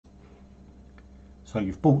So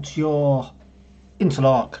you've bought your Intel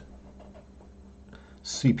Arc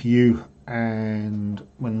CPU, and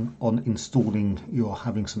when on installing you're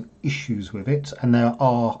having some issues with it, and there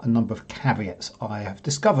are a number of caveats I have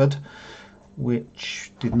discovered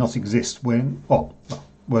which did not exist when, well,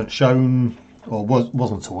 weren't shown or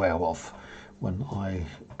wasn't aware of when I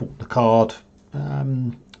bought the card,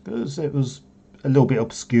 because it was a little bit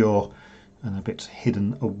obscure and a bit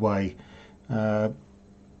hidden away.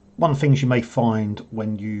 One of the things you may find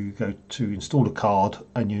when you go to install a card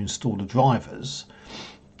and you install the drivers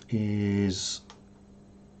is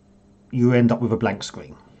you end up with a blank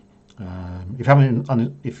screen.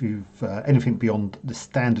 If you've anything beyond the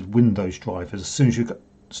standard Windows drivers, as soon as you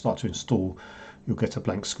start to install, you'll get a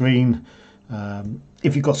blank screen.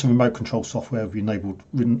 If you've got some remote control software, if you enabled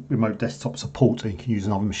remote desktop support and you can use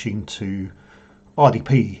another machine to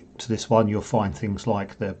RDP to this one, you'll find things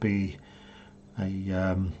like there'll be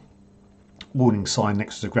a warning sign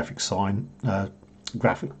next to the graphics sign,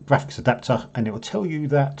 graphics adapter, and it will tell you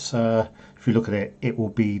that if you look at it, it will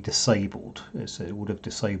be disabled. It would have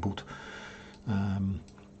disabled.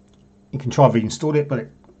 You can try reinstall it, but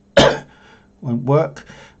it won't work.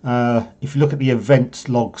 If you look at the event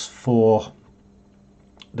logs for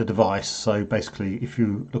the device, so basically if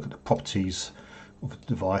you look at the properties of the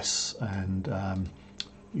device, and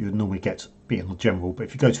you would normally get be on general, but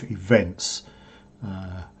if you go to events,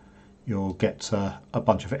 you'll get a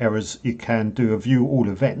bunch of errors. You can do a view all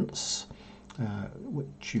events,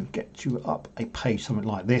 which you get you up a page something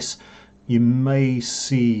like this. You may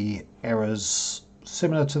see errors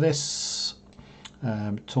similar to this.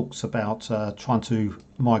 Talks about trying to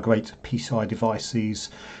migrate PCI devices.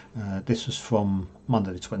 This was from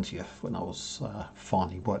Monday the 20th when I was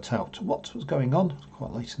finally worked out what was going on.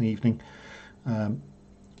 Quite late in the evening,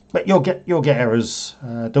 but you'll get errors.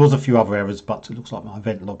 There was a few other errors, but it looks like my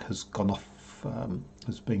event log has gone off,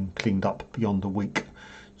 has been cleaned up beyond a week.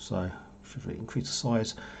 So should really increase the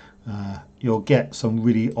size. You'll get some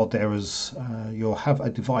really odd errors. You'll have a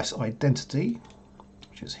device identity,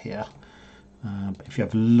 which is here. But if you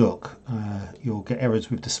have a look, you'll get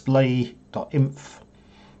errors with display.inf,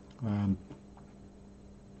 and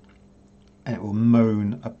it will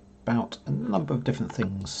moan about a number of different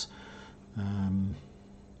things,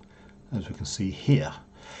 as we can see here.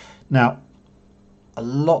 Now, a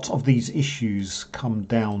lot of these issues come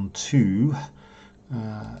down to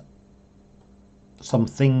some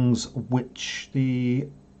things which the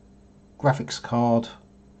graphics card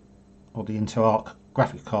or the Intel Arc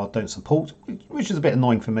graphics card don't support, which is a bit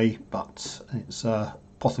annoying for me, but it's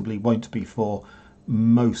possibly won't be for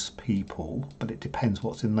most people, but it depends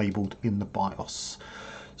what's enabled in the BIOS.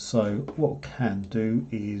 So what we can do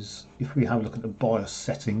is, if we have a look at the BIOS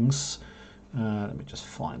settings, let me just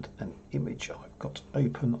find an image I've got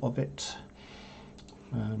open of it.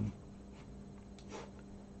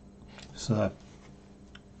 So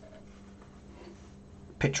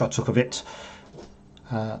picture I took of it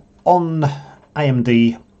on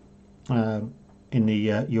AMD in the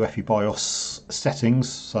UEFI BIOS settings,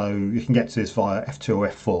 so you can get to this via F2 or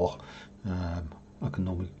F4.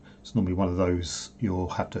 It's normally one of those you'll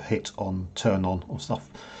have to hit on turn on or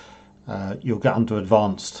stuff. You'll get under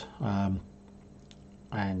advanced,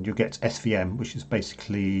 and you'll get SVM, which is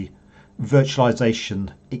basically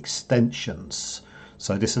virtualization extensions.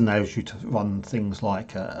 So this allows you to run things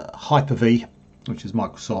like Hyper-V, which is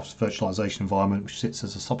Microsoft's virtualization environment, which sits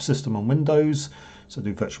as a subsystem on Windows, so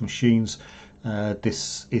do virtual machines.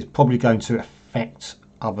 This is probably going to affect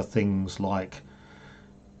other things like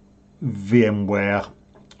VMware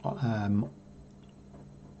and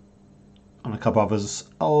a couple others,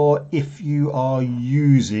 or if you are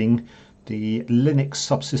using the Linux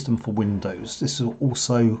subsystem for Windows, this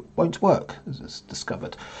also won't work, as it's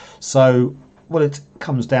discovered. So what it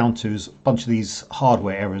comes down to is a bunch of these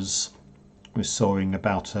hardware errors we're sawing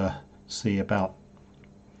about, about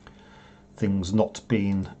things not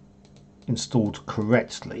being installed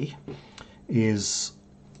correctly. Is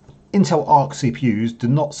Intel Arc CPUs do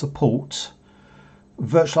not support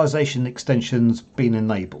virtualization extensions being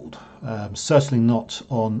enabled. Certainly not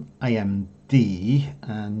on AMD,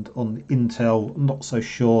 and on Intel not so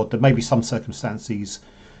sure. There may be some circumstances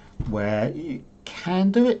where you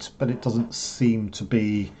can do it, but it doesn't seem to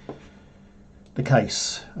be the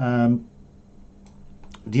case.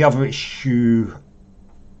 The other issue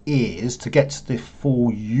is to get the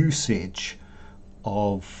full usage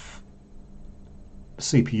of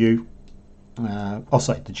CPU, the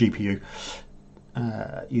GPU,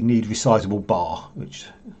 you need resizable bar, which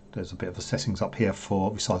there's a bit of a settings up here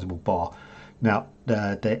for resizable bar. Now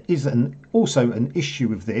there is also an issue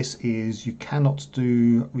with this, is you cannot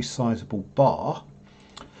do resizable bar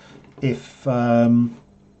if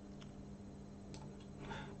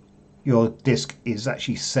your disk is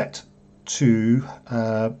actually set to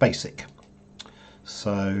basic.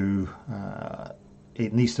 So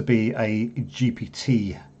it needs to be a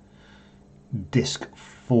GPT disk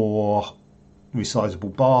for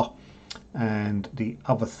resizable bar. And the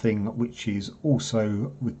other thing which is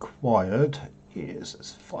also required is,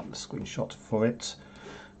 let's find the screenshot for it.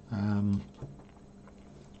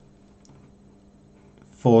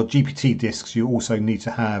 For GPT disks, you also need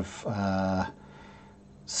to have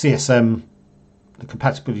CSM, the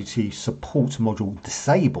compatibility support module,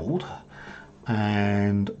 disabled,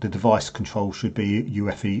 and the device control should be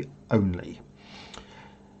UEFI only.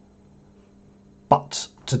 But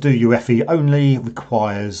to do UEFI only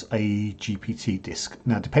requires a GPT disk.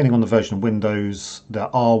 Now, depending on the version of Windows,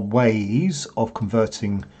 there are ways of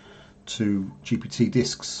converting to GPT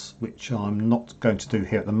disks, which I'm not going to do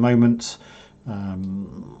here at the moment.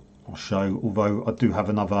 I'll show, although I do have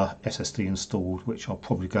another SSD installed, which I'm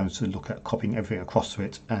probably going to look at copying everything across to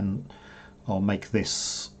it, and I'll make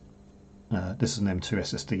this, this is an M2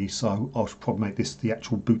 SSD, so I'll probably make this the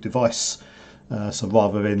actual boot device. So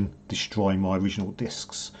rather than destroying my original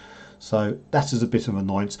disks. So that is a bit of an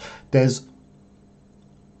annoyance. There's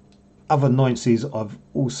other annoyances I've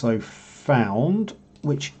also found,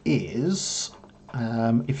 which is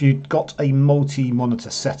if you've got a multi-monitor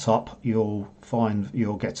setup, you'll find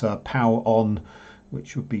you'll get a power on,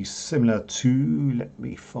 which would be similar to, let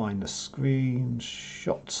me find the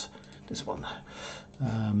screenshot, this one.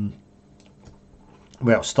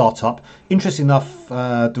 Well, startup. Interesting enough,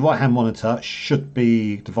 the right-hand monitor should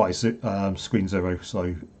be device screen 0,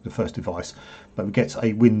 so the first device, but we get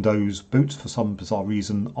a Windows boot for some bizarre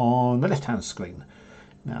reason on the left-hand screen.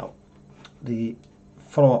 Now, the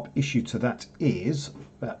follow-up issue to that is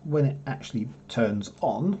that when it actually turns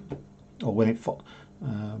on, or when it oh,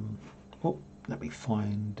 let me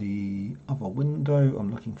find the other window I'm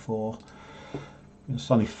looking for. You'll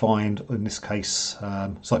suddenly find, in this case,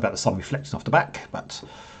 sorry about the sun reflecting off the back, but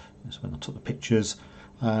that's when I took the pictures.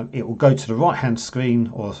 It will go to the right hand screen,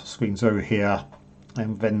 or screen 0 here,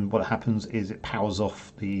 and then what happens is it powers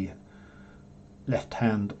off the left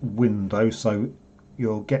hand window, so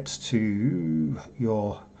you'll get to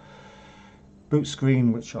your boot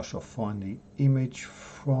screen, which I shall find the image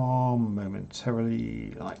from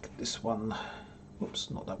momentarily, like this one.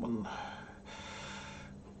 Whoops, not that one.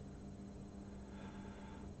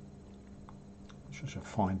 I shall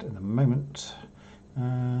find in a moment. So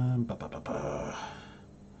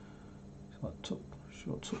I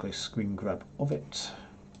took a screen grab of it.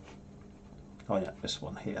 Oh yeah, this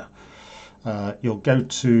one here. You'll go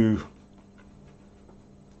to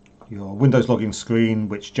your Windows login screen,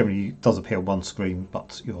 which generally does appear on one screen,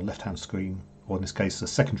 but your left-hand screen, or in this case the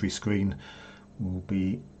secondary screen, will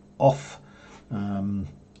be off. And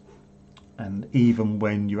even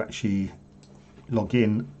when you actually log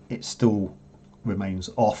in, it still remains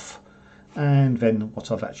off. And then what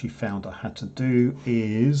I've actually found I had to do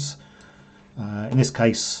is, in this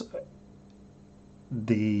case,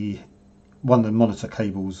 one of the monitor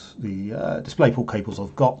cables, the DisplayPort cables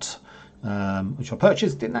I've got, which I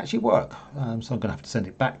purchased, didn't actually work. So I'm going to have to send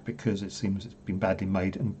it back because it seems it's been badly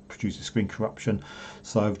made and produces screen corruption.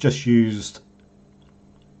 So I've just used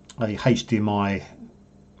a HDMI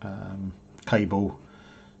cable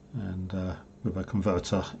and with a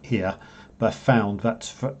converter here, but I found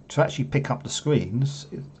that to actually pick up the screens,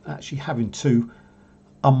 it's actually having to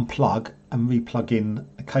unplug and replug in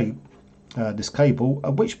this cable,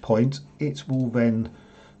 at which point it will then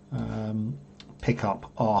pick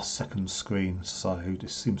up our second screen. So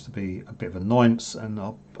this seems to be a bit of an annoyance, and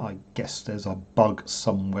I guess there's a bug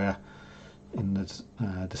somewhere in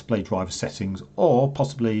the display driver settings, or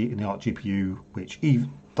possibly in the Arc GPU, which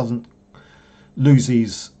doesn't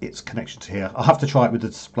loses its connection to here. I'll have to try it with the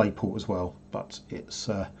DisplayPort as well, but it's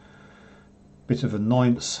a bit of an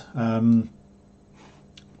annoyance. And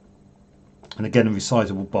again, a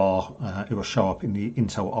resizable bar, it will show up in the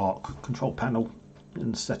Intel Arc control panel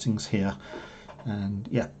in the settings here, and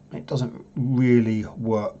yeah, it doesn't really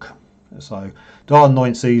work. So there are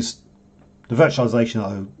annoyances. The virtualization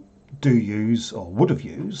I do use, or would have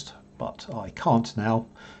used, but I can't now,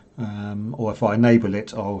 or if I enable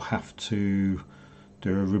it, I'll have to do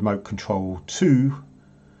a remote control to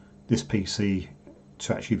this PC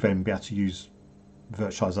to actually then be able to use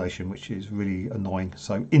virtualization, which is really annoying.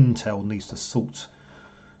 So Intel needs to sort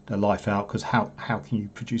their life out, because how can you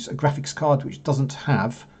produce a graphics card which doesn't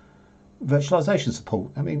have virtualization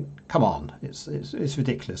support? I mean, come on, it's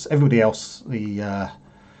ridiculous. Everybody else,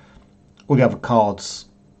 all the other cards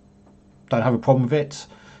don't have a problem with it.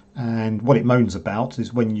 And what it moans about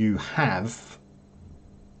is when you have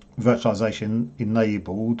virtualization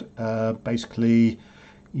enabled, basically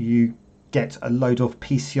you get a load of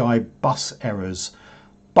PCI bus errors.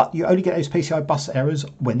 But you only get those PCI bus errors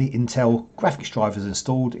when the Intel graphics driver is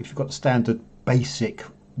installed. If you've got the standard basic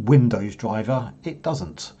Windows driver, it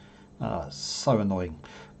doesn't. So annoying.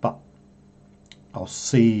 But we'll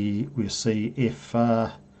see if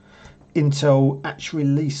Intel actually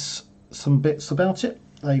release some bits about it.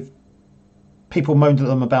 People moaned at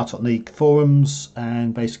them about it on the forums,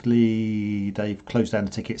 and basically they've closed down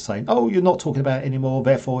the ticket saying, oh, you're not talking about it anymore,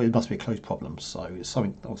 therefore it must be a closed problem. So it's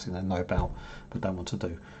something obviously they know about but don't want to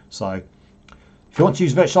do. So if you want to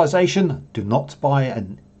use virtualization, do not buy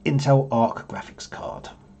an Intel Arc graphics card.